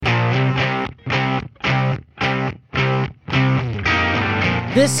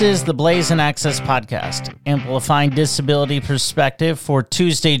This is the Blaisin Access Podcast, amplifying disability perspective for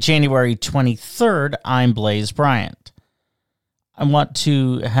Tuesday, January 23rd. I'm Blaise Bryant. I want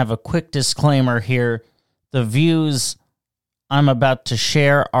to have a quick disclaimer here. The views I'm about to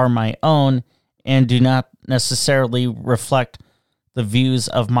share are my own and do not necessarily reflect the views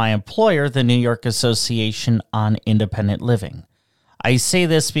of my employer, the New York Association on Independent Living. I say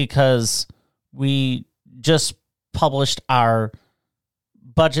this because we just published our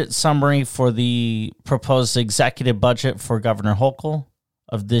budget summary for the proposed executive budget for Governor Hochul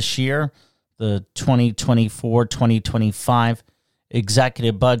of this year, the 2024-2025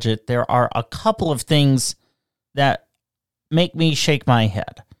 executive budget. There are a couple of things that make me shake my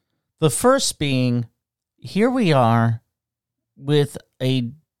head. The first being, here we are with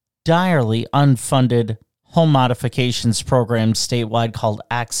a direly unfunded home modifications program statewide called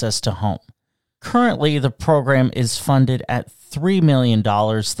Access to Home. Currently, the program is funded at $3 million,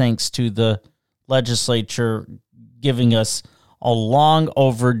 thanks to the legislature giving us a long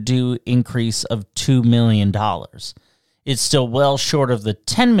overdue increase of $2 million. It's still well short of the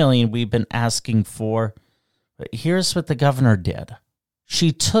 $10 million we've been asking for, but here's what the governor did.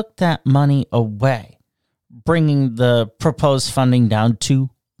 She took that money away, bringing the proposed funding down to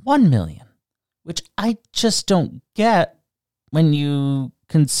 $1 million, which I just don't get when you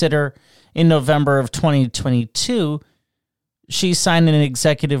consider in November of 2022, she signed an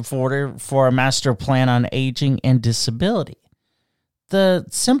executive order for a master plan on aging and disability. The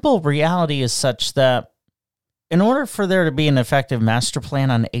simple reality is such that in order for there to be an effective master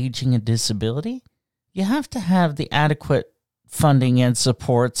plan on aging and disability, you have to have the adequate funding and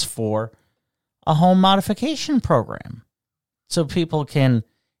supports for a home modification program so people can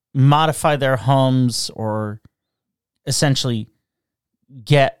modify their homes or essentially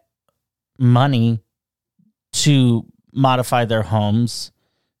get money to modify their homes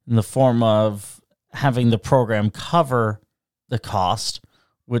in the form of having the program cover the cost,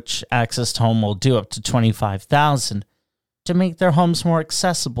 which Access to Home will do up to $25,000 to make their homes more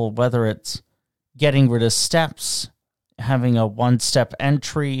accessible, whether it's getting rid of steps, having a one-step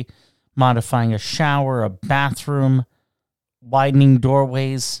entry, modifying a shower, a bathroom, widening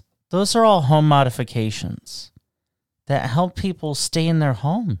doorways. Those are all home modifications that help people stay in their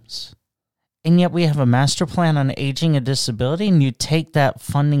homes. And yet we have a master plan on aging and disability, and you take that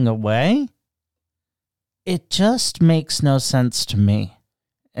funding away? It just makes no sense to me.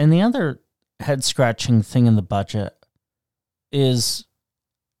 And the other head-scratching thing in the budget is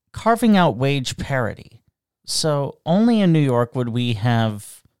carving out wage parity. So only in New York would we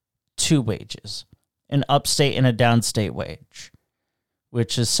have two wages, an upstate and a downstate wage,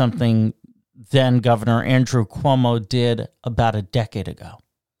 which is something then Governor Andrew Cuomo did about a decade ago.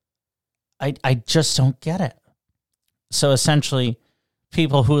 I just don't get it. So essentially,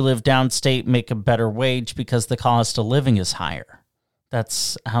 people who live downstate make a better wage because the cost of living is higher.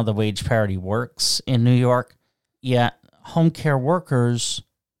 That's how the wage parity works in New York. Yet home care workers,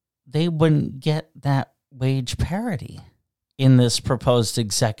 they wouldn't get that wage parity in this proposed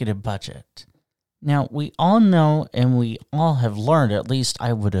executive budget. Now, we all know and we all have learned, at least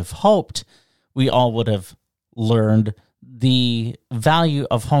I would have hoped we all would have learned the value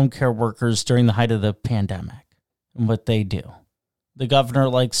of home care workers during the height of the pandemic and what they do. The governor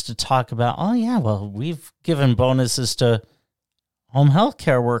likes to talk about, oh yeah, well, we've given bonuses to home health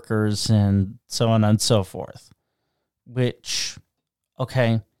care workers and so on and so forth, which,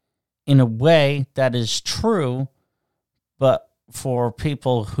 okay, in a way that is true, but for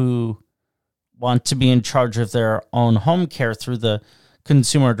people who want to be in charge of their own home care through the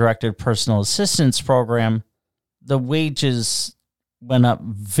Consumer-Directed Personal Assistance Program, the wages went up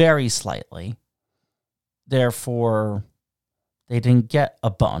very slightly. Therefore, they didn't get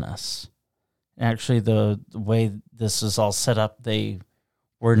a bonus. Actually, the way this is all set up, they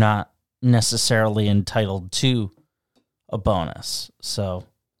were not necessarily entitled to a bonus. So,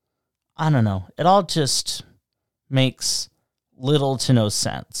 I don't know. It all just makes little to no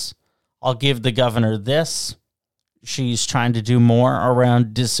sense. I'll give the governor this. She's trying to do more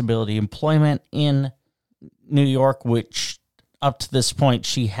around disability employment in New York, which up to this point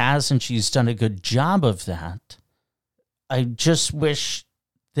she has, and she's done a good job of that. I just wish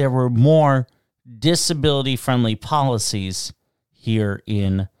there were more disability-friendly policies here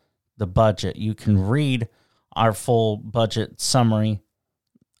in the budget. You can read our full budget summary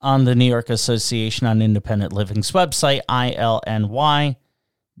on the New York Association on Independent Living's website, ilny.org.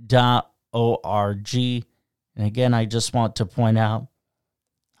 And again, I just want to point out,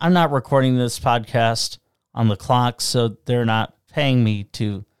 I'm not recording this podcast on the clock, so they're not paying me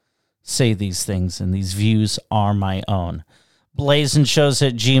to say these things, and these views are my own.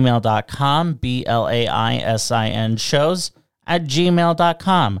 blaisinshows@gmail.com, BLAISIN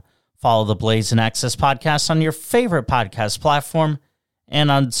shows@gmail.com. Follow the Blaisin Access podcast on your favorite podcast platform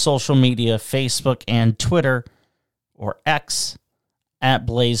and on social media, Facebook and Twitter or X at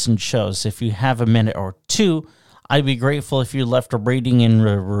Blaisin Shows. If you have a minute or two, I'd be grateful if you left a rating and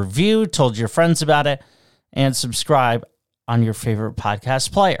a review, told your friends about it, and subscribe on your favorite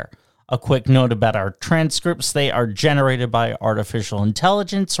podcast player. A quick note about our transcripts. They are generated by artificial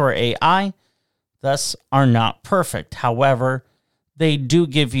intelligence or AI, thus are not perfect. However, they do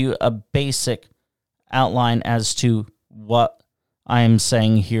give you a basic outline as to what I am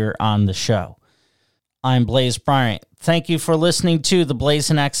saying here on the show. I'm Blaise Bryant. Thank you for listening to the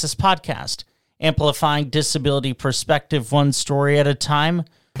Blaisin Access podcast, amplifying disability perspective one story at a time.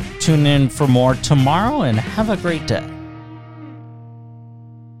 Tune in for more tomorrow and have a great day.